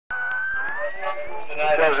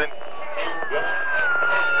Doesn't.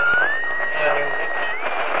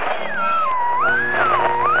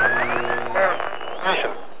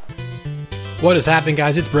 What is happening,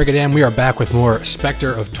 guys? It's Brigadam. We are back with more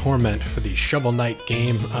Specter of Torment for the Shovel Knight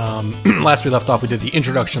game. Last we left off, we did the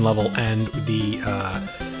introduction level and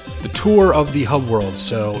the tour of the hub world.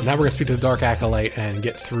 So now we're going to speak to the Dark Acolyte and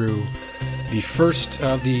get through the first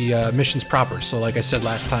of the missions proper. So like I said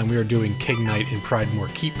last time, we are doing King Knight in Pridemoor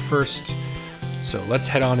Keep first. So let's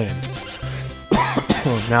head on in.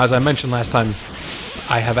 Now, as I mentioned last time,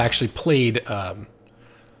 I have actually played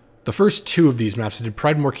the first two of these maps. I did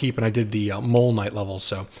Pridemoor Keep and I did the Mole Knight levels.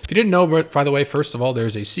 So if you didn't know, by the way, first of all,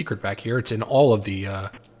 there's a secret back here. It's in all of the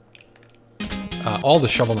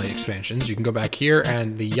Shovel Knight expansions. You can go back here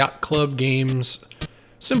and the Yacht Club Games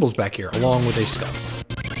symbols back here, along with a skull.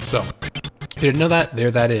 So if you didn't know that, there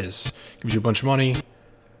that is. Gives you a bunch of money.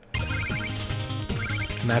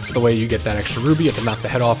 And that's the way you get that extra ruby. You have to knock the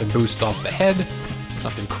head off and boost off the head.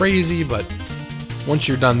 Nothing crazy, but once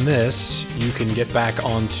you're done this, you can get back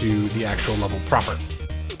onto the actual level proper.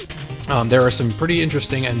 There are some pretty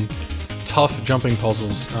interesting and tough jumping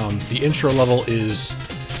puzzles. The intro level is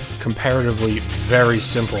comparatively very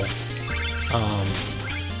simple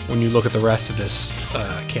when you look at the rest of this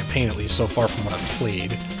campaign, at least so far from what I've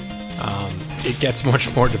played. It gets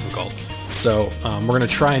much more difficult. So we're going to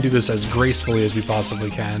try and do this as gracefully as we possibly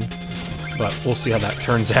can, but we'll see how that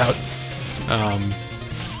turns out.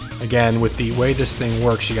 Again, with the way this thing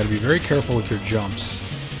works, you got to be very careful with your jumps,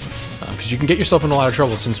 because you can get yourself in a lot of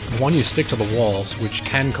trouble since, one, you stick to the walls, which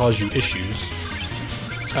can cause you issues.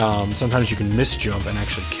 Sometimes you can misjump and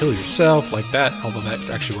actually kill yourself like that, although that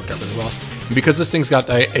actually worked out really well. And because this thing's got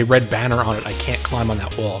a red banner on it, I can't climb on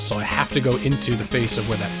that wall, so I have to go into the face of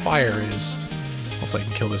where that fire is. Hopefully I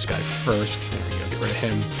can kill this guy first. There we go, get rid of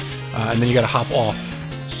him. And then you got to hop off.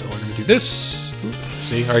 So we're going to do this. Ooh,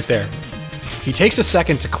 see, right there. He takes a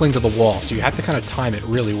second to cling to the wall, so you have to kind of time it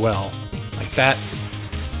really well. Like that.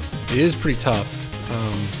 It is pretty tough.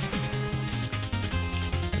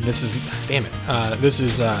 And this is, damn it, this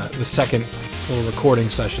is the second little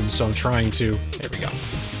recording session, so I'm trying to, there we go,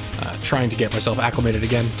 trying to get myself acclimated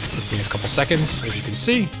again. Took me a couple seconds, as you can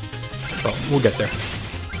see, but we'll get there.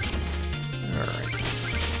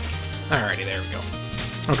 Alrighty, there we go.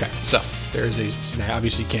 Okay, so there's a, now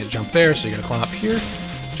obviously you can't jump there, so you gotta climb up here,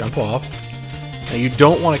 jump off. Now you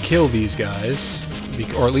don't want to kill these guys,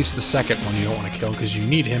 or at least the second one you don't want to kill, because you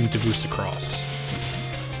need him to boost across.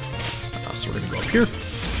 So we're gonna go up here.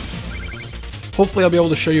 Hopefully I'll be able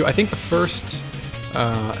to show you, I think the first,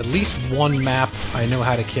 at least one map I know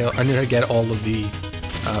how to kill, I know how to get all of the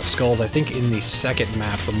skulls. I think in the second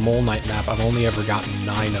map, the Mole Knight map, I've only ever gotten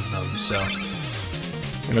 9 of them, so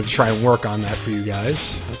I'm going to try and work on that for you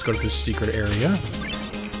guys. Let's go to this secret area.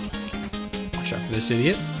 Watch out for this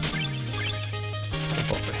idiot.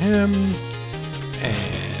 Jump off of him.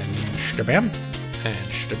 And shtabam. And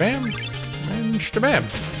shtabam. And shtabam.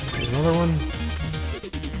 There's another one.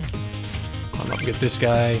 Climb up and get this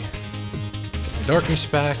guy. Get my darkness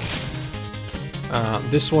back.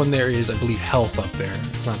 This one there is, I believe, health up there.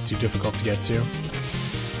 It's not too difficult to get to.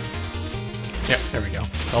 Yeah, there we go.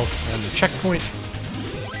 Health and the checkpoint.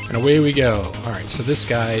 And away we go. Alright, so this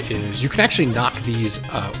guy is... You can actually knock these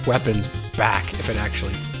weapons back if it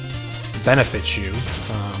actually benefits you.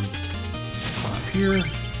 Up here.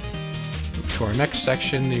 Move to our next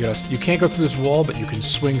section. You can't go through this wall, but you can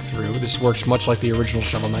swing through. This works much like the original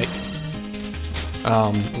Shovel Knight.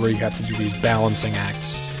 Where you have to do these balancing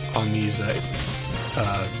acts on these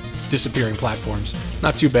disappearing platforms.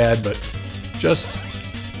 Not too bad, but just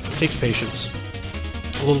takes patience.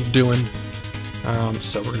 A little doing.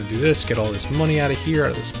 So we're going to do this, get all this money out of here,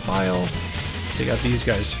 out of this pile. Take out these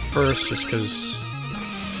guys first, just because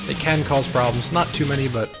they can cause problems. Not too many,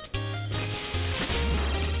 but...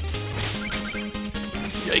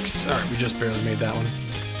 Yikes. Alright, we just barely made that one.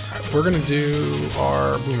 Alright, we're going to do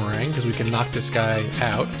our boomerang, because we can knock this guy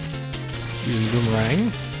out using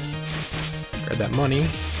boomerang. Grab that money.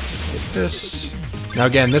 Get this. Now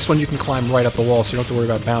again, this one you can climb right up the wall, so you don't have to worry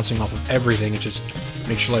about bouncing off of everything. It just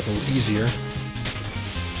makes your life a little easier.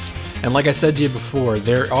 And like I said to you before,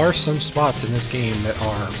 there are some spots in this game that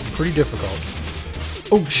are pretty difficult.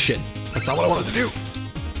 Oh shit, that's not what I wanted to do.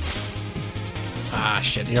 Ah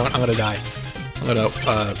shit, you know what, I'm gonna die. I'm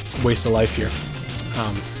gonna waste a life here.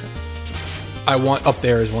 Up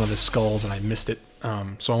there is one of the skulls and I missed it.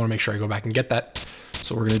 So I wanna make sure I go back and get that.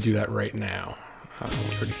 So we're gonna do that right now.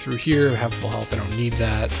 We're already through here, I have full health, I don't need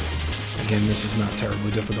that. Again, this is not terribly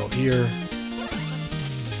difficult here.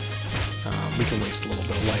 We can waste a little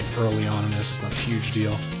bit of life early on in this, it's not a huge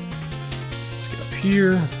deal. Let's get up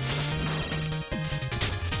here.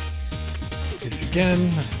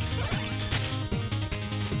 again.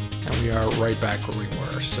 And we are right back where we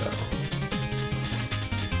were, so.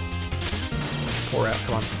 Pour out,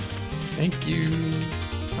 come on. Thank you.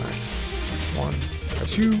 Alright. 1,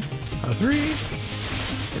 2, 3.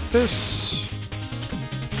 Get this.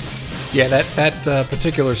 Yeah, that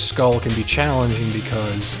particular skull can be challenging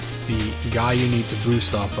because the guy you need to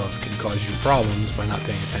boost off of can cause you problems by not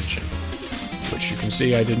paying attention. Which you can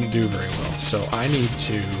see I didn't do very well. So I need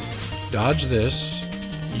to dodge this,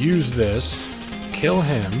 use this, kill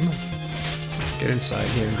him, get inside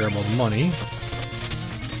here and grab all the money.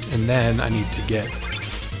 And then I need to get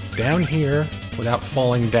down here without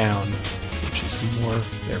falling down, which is more...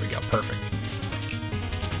 There we go, perfect.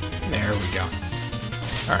 There we go.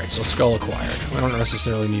 Alright, so skull acquired. I don't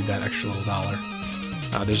necessarily need that extra little dollar.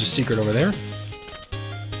 There's a secret over there.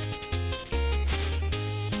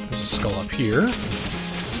 There's a skull up here.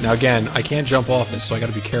 Now again, I can't jump off this, so I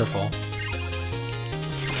gotta be careful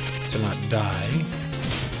to not die.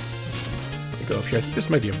 Let me go up here. I think this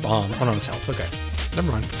might be a bomb. Oh no, it's health. Okay.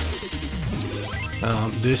 Never mind.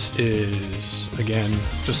 This is, again,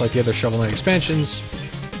 just like the other Shovel Knight expansions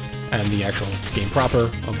and the actual game proper.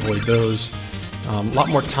 Avoid those. A lot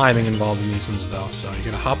more timing involved in these ones, though. So you're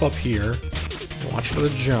going to hop up here, watch for the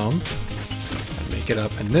jump, and make it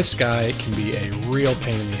up. And this guy can be a real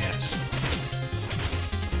pain in the ass.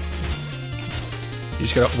 You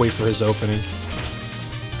just got to wait for his opening.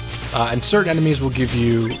 And certain enemies will give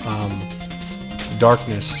you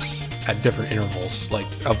darkness at different intervals. Like,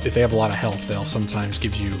 if they have a lot of health, they'll sometimes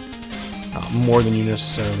give you more than you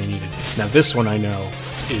necessarily needed. Now, this one I know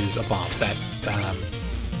is a bomb. That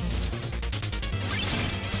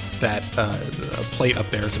plate up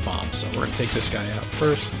there is a bomb, so we're gonna take this guy out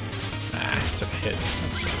first. Ah, took a hit.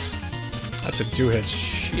 That sucks. That took 2 hits.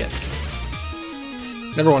 Shit.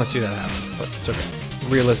 Never want to see that happen, but it's okay.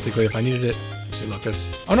 Realistically, if I needed it, see, look, this.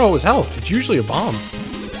 Oh no, it was health. It's usually a bomb.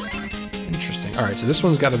 Interesting. All right, so this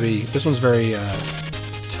one's got to be. This one's very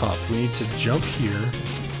tough. We need to jump here,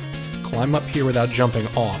 climb up here without jumping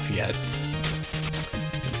off yet.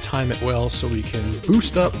 Time it well so we can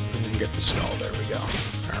boost up and then get the skull. There we go.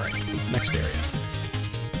 Alright, next area.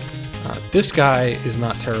 This guy is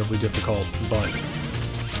not terribly difficult, but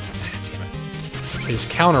damn it. His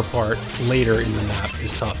counterpart later in the map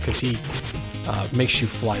is tough because he makes you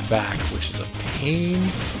fly back, which is a pain.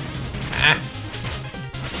 Ah!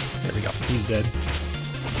 There we go. He's dead.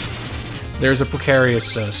 There's a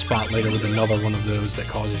precarious spot later with another one of those that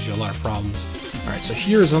causes you a lot of problems. Alright, so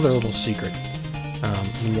here's another little secret.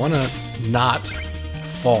 We want to not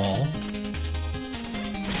fall.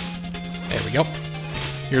 There we go.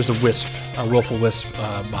 Here's a wisp, a Willful Wisp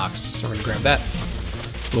box. So we're going to grab that.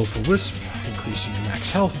 Willful Wisp, increasing your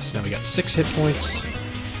max health. So now we got 6 hit points.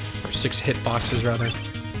 Or 6 hit boxes, rather.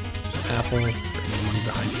 There's an apple. Bring the money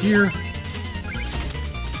behind here.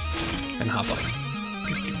 And hop up.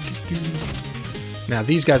 Now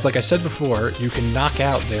these guys, like I said before, you can knock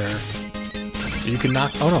out their... You can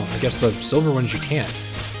knock... Oh no, I guess the silver ones you can't.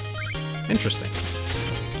 Interesting.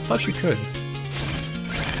 Thought you could.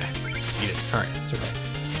 Eat it. Alright, it's okay.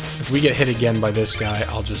 If we get hit again by this guy,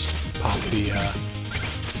 I'll just pop the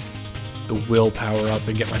will power up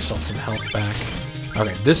and get myself some health back.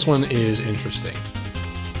 Okay, this one is interesting.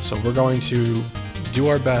 So we're going to do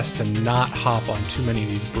our best to not hop on too many of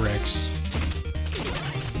these bricks.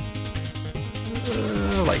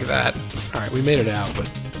 Like that. Alright, we made it out, but...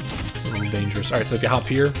 dangerous. Alright, so if you hop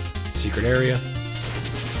here, secret area.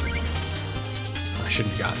 I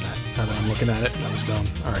shouldn't have gotten that. Now that I'm looking at it, that was dumb.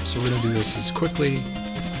 Alright, so we're going to do this as quickly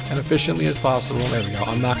and efficiently as possible. There we go.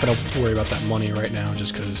 I'm not going to worry about that money right now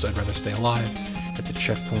just because I'd rather stay alive at the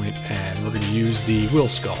checkpoint. And we're going to use the Will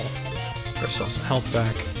Skull. Get ourselves some health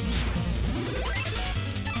back.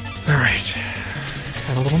 Alright.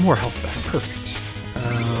 And a little more health back. Perfect.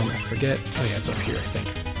 I forget. Oh yeah, it's up here, I think.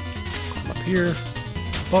 Climb up here.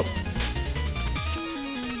 Up.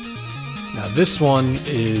 Now this one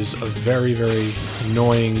is a very, very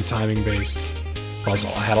annoying timing-based puzzle.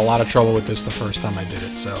 I had a lot of trouble with this the first time I did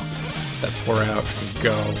it, so that pour out and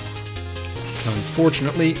go.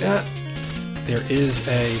 Unfortunately, there is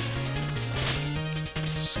a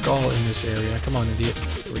skull in this area. Come on, idiot.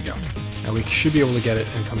 Here we go. Now we should be able to get it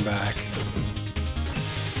and come back.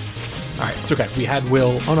 Alright, it's okay. We had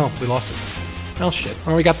Will. Oh no, we lost it. Well, shit.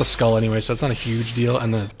 Oh, we got the skull anyway, so it's not a huge deal,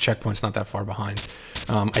 and the checkpoint's not that far behind.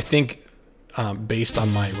 I think, based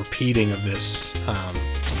on my repeating of this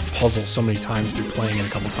puzzle so many times through playing it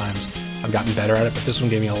a couple times, I've gotten better at it, but this one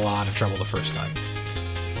gave me a lot of trouble the first time.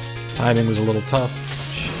 Timing was a little tough.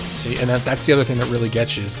 Shit. See, and that's the other thing that really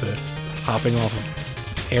gets you, is the hopping off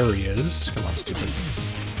of areas. Come on, stupid.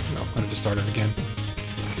 No, Might have to start it again.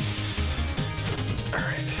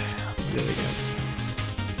 Alright, let's do it again.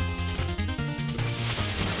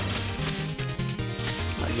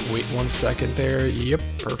 Wait 1 second there. Yep,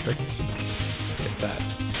 perfect. Get that.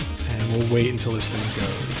 And we'll wait until this thing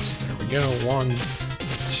goes. There we go. 1,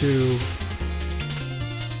 2,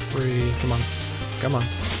 3. Come on. Come on.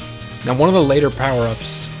 Now, one of the later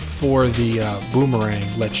power-ups for the boomerang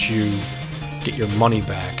lets you get your money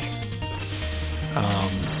back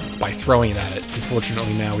by throwing it at it.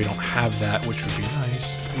 Unfortunately, now we don't have that, which would be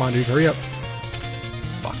nice. Come on, dude. Hurry up.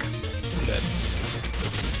 Fuck. I'm dead.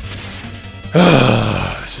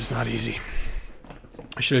 This is not easy.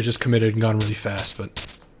 I should have just committed and gone really fast,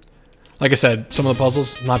 but like I said, some of the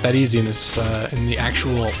puzzles not that easy in this in the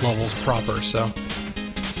actual levels proper, so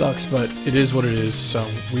it sucks, but it is what it is. So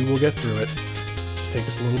we will get through it. Just take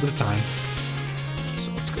us a little bit of time.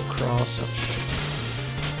 So let's go across. Oh shit.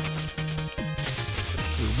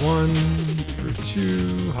 Through 1, through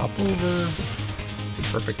 2, hop over.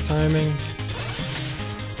 Perfect timing.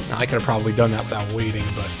 Now I could have probably done that without waiting,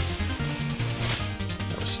 but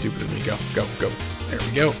stupid of me. Go, go, go. There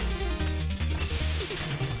we go. 1,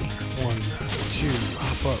 2,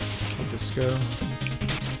 hop up. Let this go.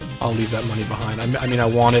 I'll leave that money behind. I mean, I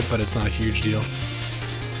want it, but it's not a huge deal.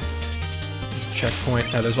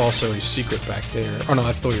 Checkpoint. Now, there's also a secret back there. Oh, no,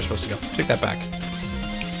 that's the way you're supposed to go. Take that back.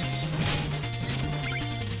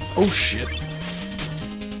 Oh, shit.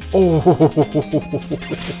 Oh.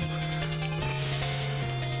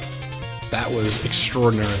 That was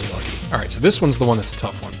extraordinarily lucky. Alright, so this one's the one that's a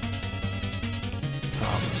tough one.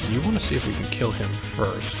 So you want to see if we can kill him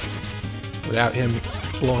first, without him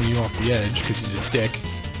blowing you off the edge, because he's a dick.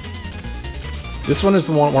 This one is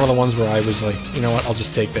the one of the ones where I was like, you know what, I'll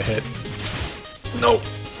just take the hit. No!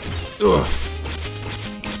 Ugh.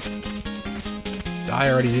 Die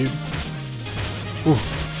already, dude. Ooh.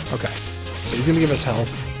 Okay. So he's going to give us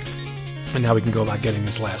health, and now we can go about getting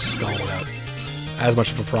this last skull without as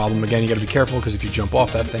much of a problem. Again, you got to be careful because if you jump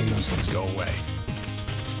off that thing, those things go away.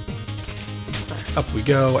 Right, up we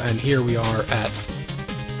go, and here we are at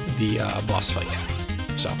the boss fight.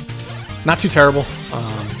 So, not too terrible.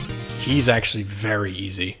 He's actually very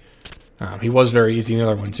easy. He was very easy in the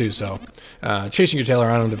other one too. So, chasing your tail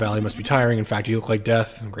around in the valley must be tiring. In fact, you look like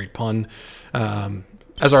death. Great pun.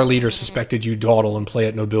 As our leader suspected you dawdle and play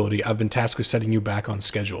at nobility, I've been tasked with setting you back on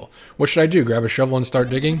schedule. What should I do? Grab a shovel and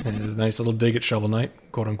start digging? And it's a nice little dig at Shovel Knight,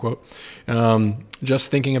 quote unquote.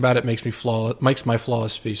 Just thinking about it makes my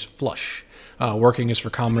flawless face flush. Working is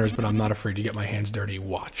for commoners, but I'm not afraid to get my hands dirty.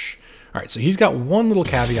 Watch. Alright, so he's got one little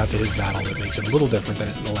caveat to his battle that makes it a little different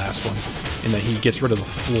than the last one, in that he gets rid of the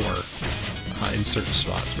floor in certain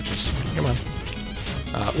spots, which is, come on,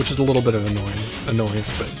 which is a little bit of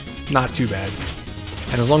annoyance, but not too bad.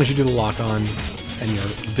 And as long as you do the lock-on and you're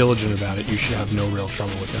diligent about it, you should have no real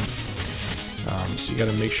trouble with him. So you got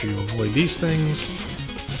to make sure you avoid these things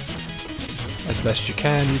as best you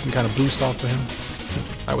can. You can kind of boost off of him.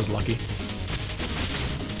 I was lucky.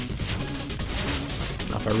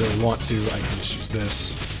 Now if I really want to, I can just use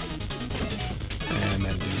this. And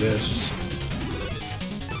then do this.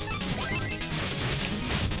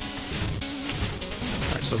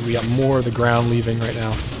 Alright, so we got more of the ground leaving right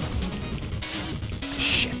now.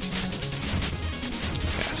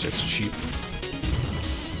 It's cheap.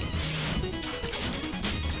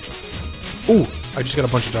 Ooh, I just got a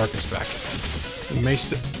bunch of darkness back. We may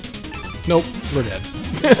still... Nope, we're dead.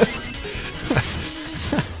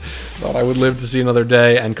 Thought I would live to see another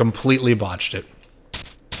day and completely botched it.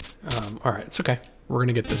 Alright, it's okay. We're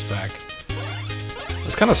gonna get this back. I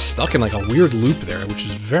was kind of stuck in like a weird loop there, which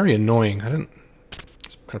is very annoying.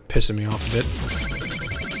 It's kind of pissing me off a bit.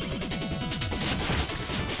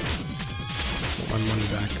 My money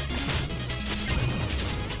back.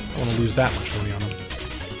 I don't want to lose that much money on him.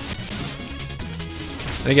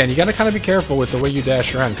 And again, you got to kind of be careful with the way you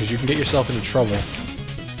dash around because you can get yourself into trouble.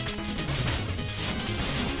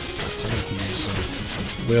 So I'm going to have to use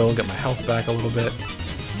some will, get my health back a little bit.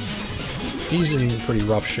 He's in pretty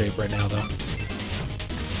rough shape right now, though.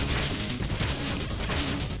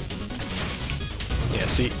 Yeah,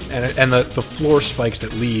 see, and the floor spikes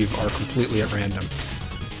that leave are completely at random.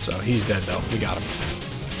 So he's dead, though. We got him.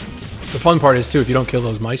 The fun part is, too, if you don't kill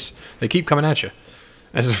those mice, they keep coming at you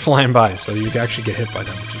as they're flying by, so you can actually get hit by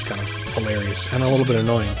them, which is kind of hilarious and a little bit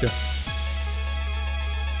annoying, too.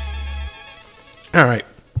 Alright,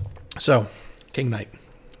 so, King Knight.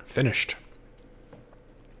 Finished.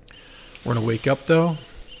 We're going to wake up, though,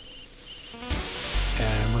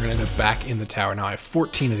 and we're going to end up back in the tower. Now, I have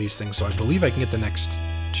 14 of these things, so I believe I can get the next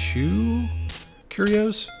 2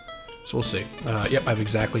 curios. So So we'll see. Yep, I have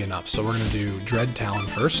exactly enough. So we're going to do Dread Talon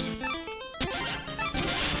first,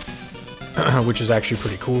 which is actually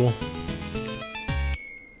pretty cool.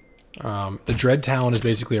 The Dread Talon is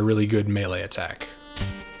basically a really good melee attack.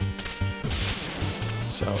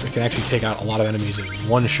 So it can actually take out a lot of enemies in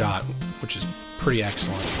one shot, which is pretty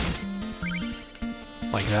excellent.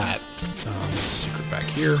 Like that. There's a secret back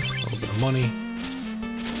here, a little bit of money.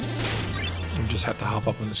 We just have to hop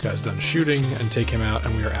up when this guy's done shooting and take him out,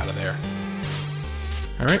 and we are out of there.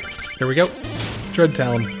 Alright, here we go. Dread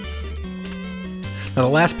Talon. Now the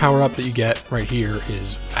last power-up that you get right here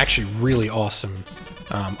is actually really awesome.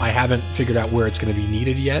 I haven't figured out where it's going to be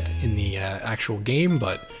needed yet in the actual game,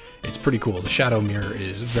 but it's pretty cool. The Shadow Mirror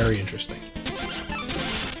is very interesting.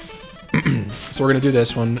 So we're going to do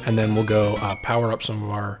this one, and then we'll go power up some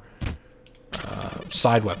of our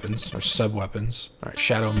side weapons, or sub-weapons. Alright,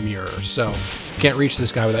 Shadow Mirror. So, you can't reach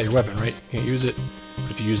this guy without your weapon, right? You can't use it.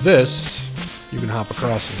 But if you use this, you can hop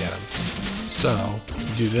across and get him. So,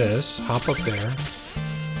 you do this, hop up there.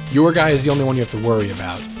 Your guy is the only one you have to worry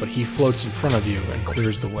about, but he floats in front of you and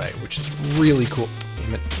clears the way, which is really cool.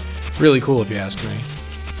 Damn it. Really cool if you ask me.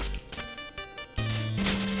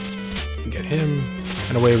 Get him,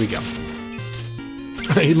 and away we go.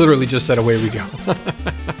 He literally just said, away we go.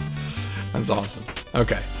 That's awesome.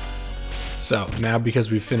 Okay. So, now because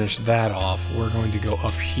we've finished that off, we're going to go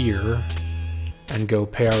up here and go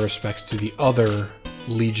pay our respects to the other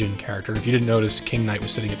Legion character. And if you didn't notice, King Knight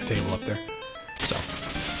was sitting at the table up there. So,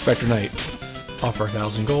 Specter Knight, offer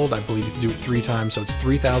 1,000 gold. I believe you have to do it 3 times, so it's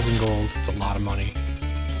 3,000 gold. It's a lot of money.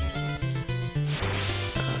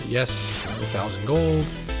 Yes, 1,000 gold.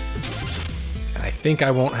 And I think I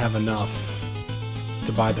won't have enough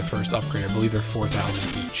to buy the first upgrade. I believe they're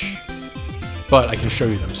 4,000 each. But I can show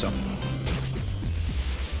you them, so.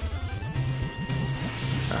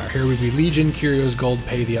 Here we be Legion, Curios Gold,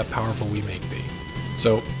 pay thee up, powerful we make thee.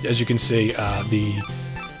 So, as you can see, the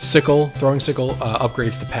sickle, throwing sickle,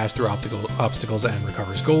 upgrades to pass through obstacles and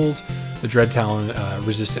recovers gold. The Dread Talon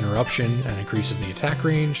resists interruption and increases the attack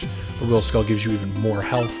range. The Will Skull gives you even more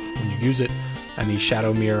health when you use it. And the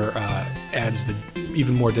Shadow Mirror adds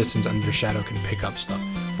even more distance, and your shadow can pick up stuff.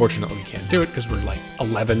 Fortunately, we can't do it because we're like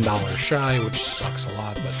 $11 shy, which sucks a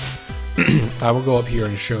lot, but I will go up here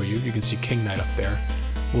and show you. You can see King Knight up there.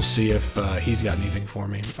 We'll see if he's got anything for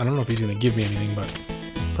me. I don't know if he's going to give me anything, but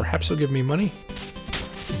perhaps he'll give me money.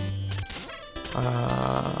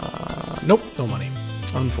 Nope, no money,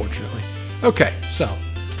 unfortunately. Okay, so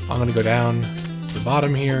I'm going to go down to the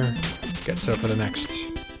bottom here, get set up for the next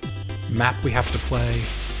map we have to play,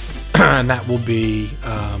 and that will be,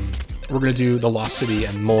 we're going to do the Lost City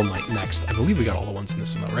and Mole Knight next. I believe we got all the ones in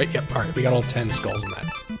this one though, right? Yep, alright, we got all 10 skulls in that.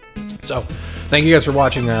 So, thank you guys for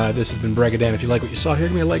watching. This has been Bregadan. If you like what you saw here,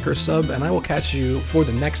 give me a like or a sub, and I will catch you for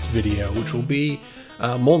the next video, which will be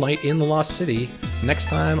Mole Knight in the Lost City, next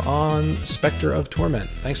time on Specter of Torment.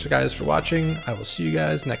 Thanks guys for watching. I will see you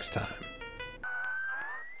guys next time.